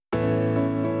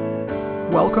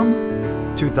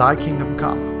Welcome to Thy Kingdom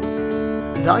Come.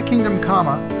 Thy Kingdom Come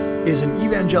is an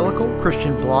evangelical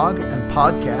Christian blog and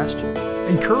podcast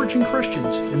encouraging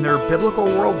Christians in their biblical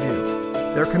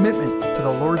worldview, their commitment to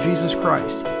the Lord Jesus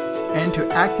Christ, and to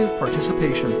active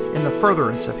participation in the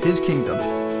furtherance of His kingdom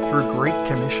through Great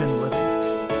Commission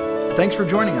living. Thanks for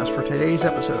joining us for today's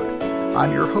episode.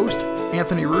 I'm your host,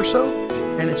 Anthony Russo,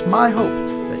 and it's my hope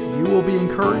that you will be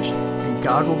encouraged and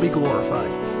God will be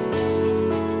glorified.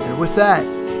 And with that,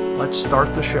 let's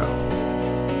start the show.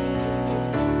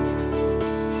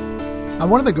 I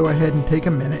wanted to go ahead and take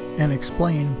a minute and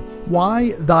explain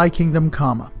why Thy Kingdom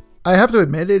Come. I have to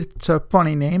admit, it's a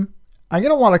funny name. I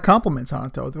get a lot of compliments on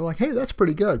it, though. They're like, hey, that's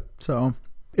pretty good. So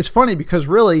it's funny because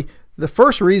really, the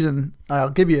first reason I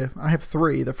have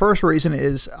three. The first reason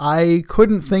is I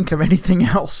couldn't think of anything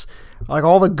else. Like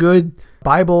all the good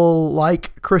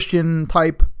Bible-like Christian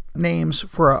type names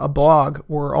for a blog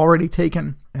were already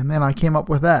taken, and then I came up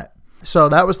with that. So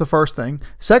that was the first thing.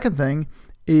 Second thing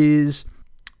is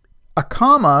a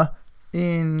comma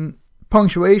in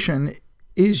punctuation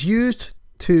is used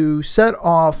to set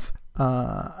off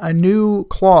a new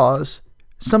clause,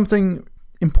 something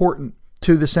important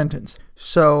to the sentence.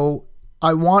 So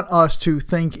I want us to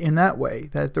think in that way,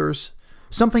 that there's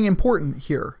something important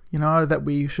here, that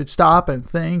we should stop and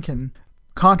think and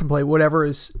contemplate whatever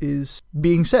is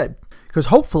being said. Because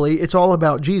hopefully it's all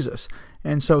about Jesus.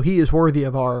 And so He is worthy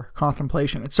of our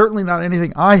contemplation. It's certainly not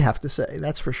anything I have to say,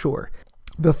 that's for sure.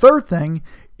 The third thing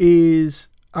is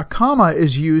a comma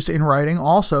is used in writing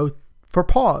also for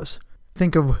pause.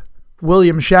 Think of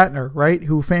William Shatner, right?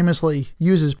 Who famously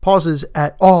uses pauses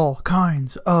at all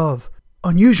kinds of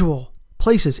unusual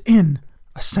places in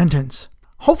a sentence.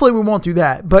 Hopefully we won't do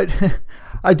that, but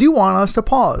I do want us to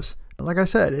pause. Like I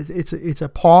said, it's a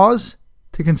pause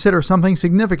to consider something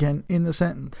significant in the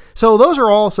sentence. So those are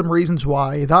all some reasons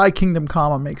why Thy Kingdom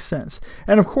Come makes sense.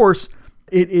 And of course,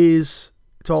 it's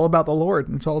all about the Lord,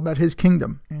 and it's all about His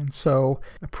kingdom. And so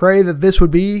I pray that this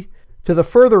would be to the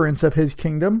furtherance of His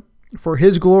kingdom, for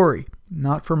His glory,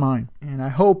 not for mine. And I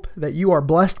hope that you are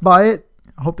blessed by it.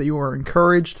 I hope that you are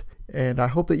encouraged, and I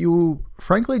hope that you,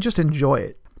 frankly, just enjoy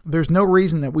it. There's no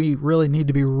reason that we really need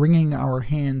to be wringing our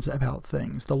hands about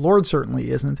things. The Lord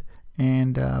certainly isn't,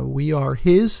 and we are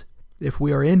His. If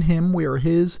we are in Him, we are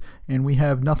His, and we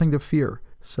have nothing to fear.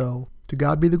 So to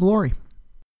God be the glory.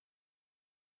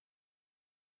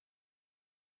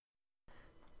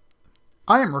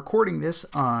 I am recording this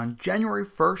on January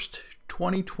 1st,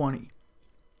 2020,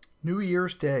 New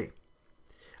Year's Day.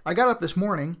 I got up this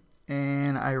morning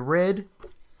and I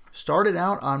started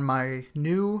out on my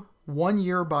new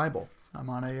one-year Bible. I'm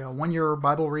on a one-year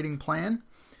Bible reading plan,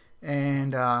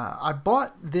 and I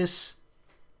bought this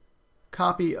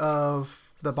copy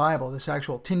of the Bible, this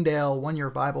actual Tyndale one-year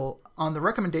Bible, on the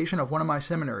recommendation of one of my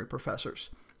seminary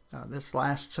professors this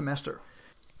last semester.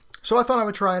 So I thought I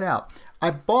would try it out.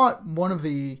 I bought one of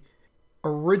the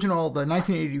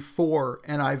 1984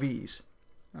 NIVs.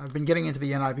 I've been getting into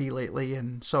the NIV lately,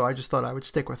 and so I just thought I would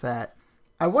stick with that.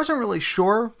 I wasn't really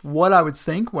sure what I would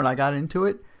think when I got into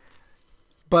it,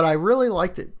 but I really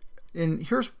liked it. And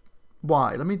here's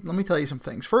why. Let me tell you some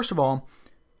things. First of all,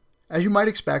 as you might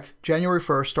expect, January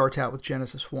 1st starts out with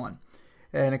Genesis 1,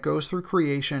 and it goes through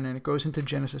creation, and it goes into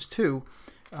Genesis 2.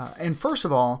 And first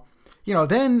of all,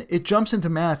 then it jumps into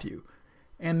Matthew,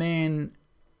 and then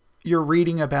you're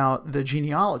reading about the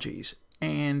genealogies.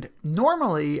 And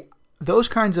normally, those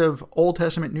kinds of Old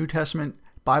Testament, New Testament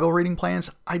Bible reading plans,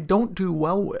 I don't do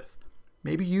well with.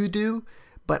 Maybe you do,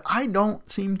 but I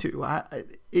don't seem to.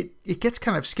 It gets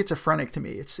kind of schizophrenic to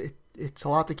me. It's a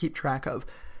lot to keep track of.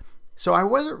 So I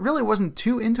wasn't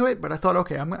too into it, but I thought,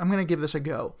 okay, I'm going to give this a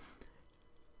go.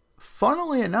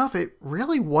 Funnily enough, it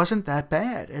really wasn't that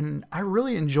bad, and I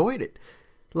really enjoyed it.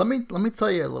 Let me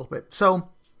tell you a little bit. So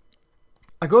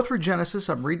I go through Genesis.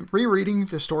 I'm rereading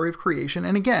the story of creation,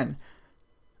 and again,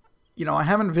 I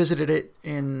haven't visited it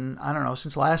in, I don't know,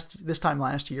 since this time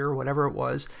last year, or whatever it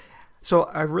was. So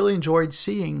I really enjoyed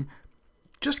seeing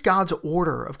just God's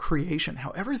order of creation,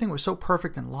 how everything was so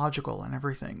perfect and logical and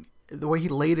everything, the way He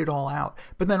laid it all out.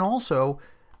 But then also,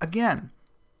 again,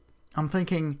 I'm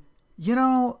thinking,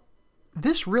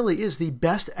 this really is the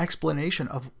best explanation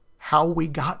of how we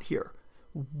got here.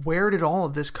 Where did all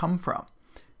of this come from?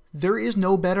 There is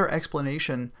no better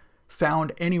explanation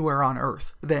found anywhere on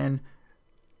earth than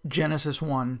Genesis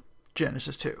 1,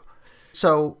 Genesis 2.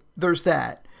 So there's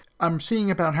that. I'm seeing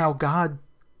about how God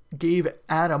gave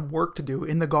Adam work to do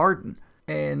in the garden.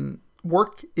 And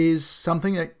work is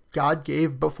something that God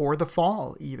gave before the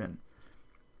fall even.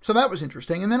 So that was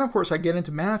interesting. And then, of course, I get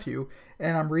into Matthew,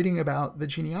 and I'm reading about the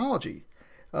genealogy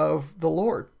of the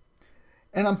Lord.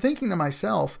 And I'm thinking to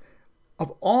myself,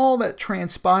 of all that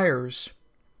transpires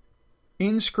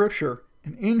in Scripture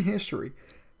and in history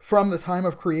from the time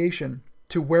of creation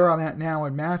to where I'm at now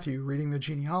in Matthew, reading the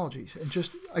genealogies, and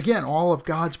just, again, all of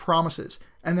God's promises,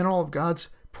 and then all of God's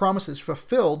promises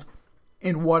fulfilled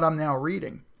in what I'm now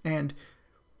reading and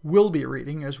will be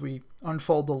reading as we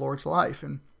unfold the Lord's life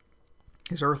and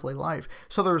his earthly life.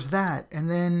 So there's that.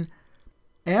 And then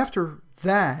after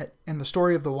that, and the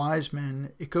story of the wise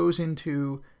men, it goes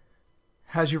into,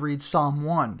 as you read Psalm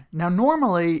 1. Now,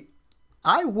 normally,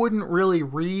 I wouldn't really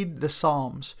read the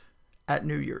Psalms at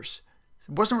New Year's.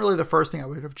 It wasn't really the first thing I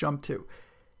would have jumped to.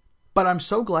 But I'm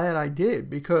so glad I did,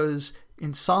 because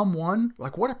in Psalm 1,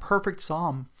 like, what a perfect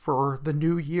psalm for the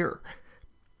new year.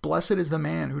 Blessed is the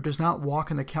man who does not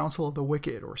walk in the counsel of the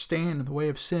wicked, or stand in the way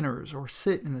of sinners, or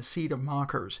sit in the seat of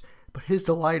mockers. But his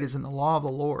delight is in the law of the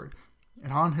Lord,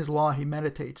 and on his law he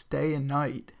meditates day and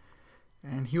night.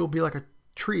 And he will be like a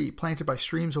tree planted by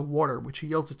streams of water, which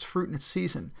yields its fruit in its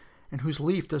season, and whose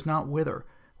leaf does not wither.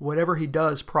 Whatever he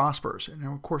does prospers. And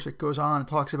of course it goes on and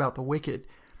talks about the wicked.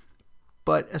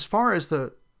 But as far as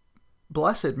the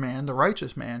blessed man, the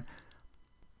righteous man,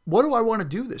 what do I want to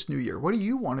do this new year? What do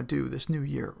you want to do this new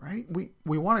year, right?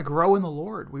 We want to grow in the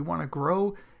Lord. We want to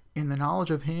grow in the knowledge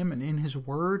of him and in his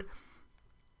word.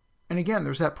 And again,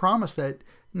 there's that promise that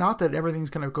not that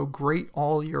everything's going to go great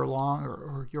all year long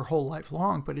or your whole life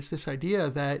long, but it's this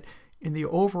idea that in the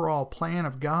overall plan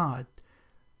of God,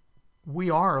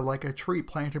 we are like a tree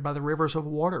planted by the rivers of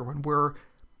water when we're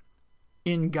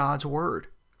in God's word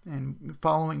and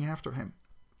following after him.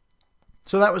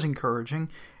 So that was encouraging.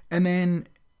 And then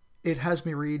it has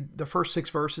me read the first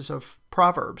 6 verses of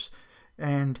Proverbs.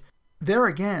 And there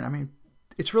again, I mean,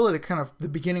 it's really the kind of the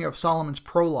beginning of Solomon's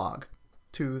prologue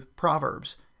to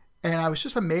Proverbs. And I was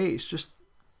just amazed, just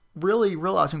really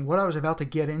realizing what I was about to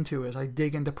get into as I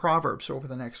dig into Proverbs over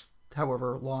the next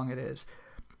however long it is.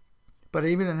 But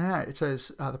even in that, it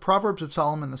says, the Proverbs of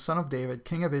Solomon, the son of David,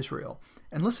 king of Israel.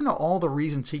 And listen to all the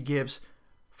reasons he gives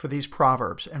for these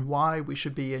Proverbs and why we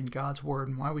should be in God's word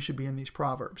and why we should be in these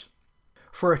Proverbs.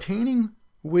 For attaining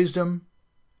wisdom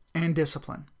and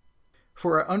discipline.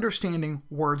 For understanding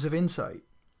words of insight.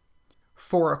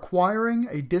 For acquiring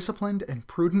a disciplined and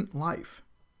prudent life.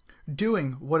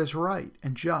 Doing what is right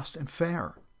and just and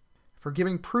fair. For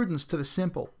giving prudence to the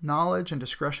simple, knowledge and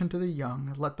discretion to the young.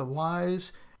 And let the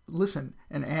wise listen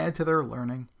and add to their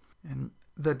learning, and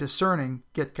the discerning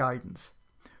get guidance.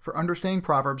 For understanding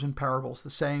proverbs and parables, the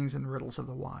sayings and riddles of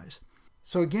the wise.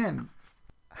 So again,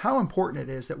 how important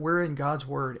it is that we're in God's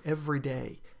word every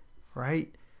day,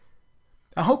 right?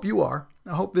 I hope you are.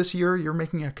 I hope this year you're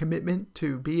making a commitment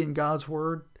to be in God's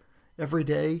word every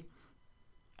day.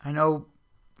 I know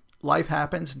life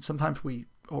happens and sometimes we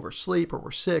oversleep or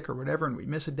we're sick or whatever and we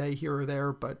miss a day here or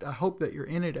there, but I hope that you're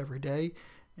in it every day,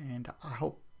 and I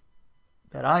hope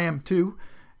that I am too.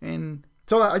 And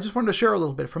so I just wanted to share a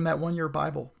little bit from that 1 year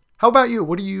Bible. How about you?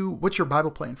 What's your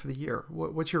Bible plan for the year?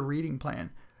 What's your reading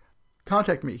plan?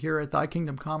 Contact me here at Thy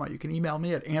Kingdom Comma. You can email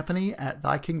me at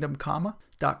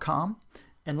anthony@thykingdomcomma.com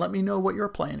and let me know what your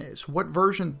plan is. What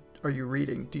version are you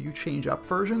reading? Do you change up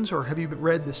versions, or have you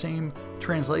read the same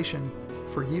translation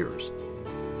for years?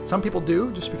 Some people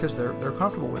do just because they're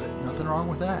comfortable with it. Nothing wrong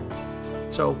with that.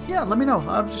 So yeah, let me know.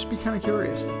 I'll just be kind of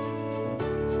curious.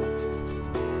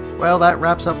 Well, that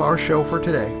wraps up our show for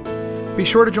today. Be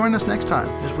sure to join us next time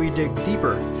as we dig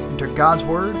deeper into God's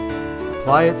Word,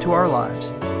 apply it to our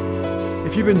lives.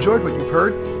 If you've enjoyed what you've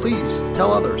heard, please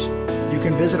tell others. You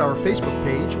can visit our Facebook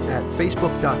page at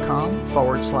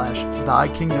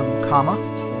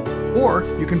facebook.com/ThyKingdomComma, or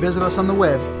you can visit us on the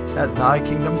web at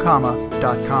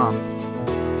ThyKingdomComma.com.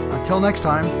 Until next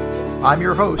time, I'm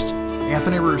your host,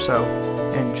 Anthony Russo,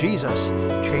 and Jesus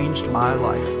changed my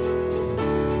life.